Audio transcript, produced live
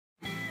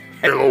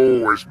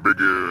Hello, it's Big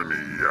Ernie.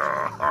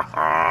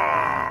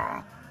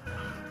 I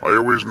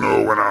always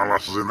know when our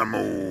lass is in the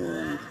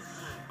mood,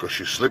 'cause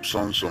she slips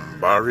on some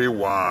Barry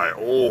White.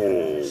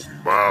 Oh,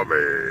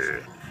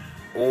 Bobby.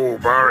 Oh,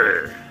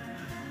 Barry.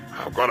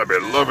 I've got to be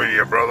loving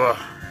you, brother.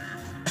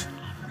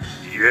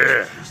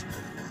 Yeah.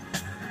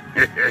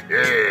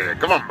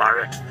 Come on,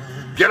 Barry.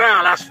 Get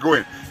our lass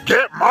going.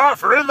 Get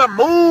Martha in the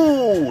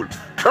mood.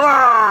 Come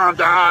on,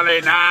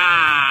 darling.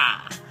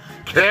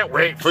 Can't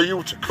wait for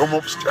you to come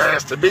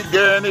upstairs to Big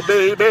Ernie,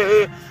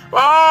 baby.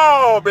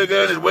 Oh, Big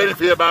Ernie's waiting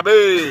for you,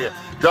 baby.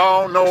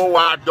 Don't know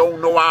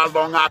how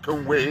long I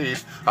can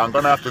wait. I'm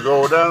gonna have to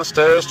go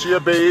downstairs to you,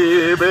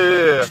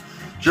 baby.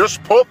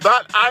 Just put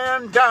that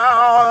iron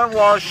down and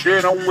wash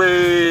it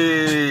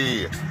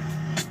away,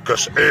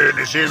 'cause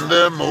Ernie's in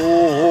the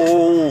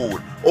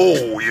mood.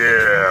 Oh,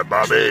 yeah,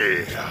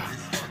 baby.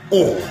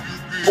 Oh,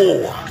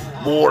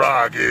 more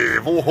I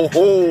give. Oh, ho,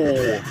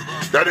 ho.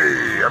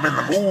 Daddy, I'm in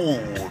the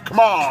mood. Come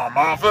on,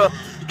 Martha.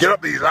 Get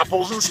up these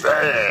apples and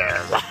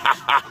stairs.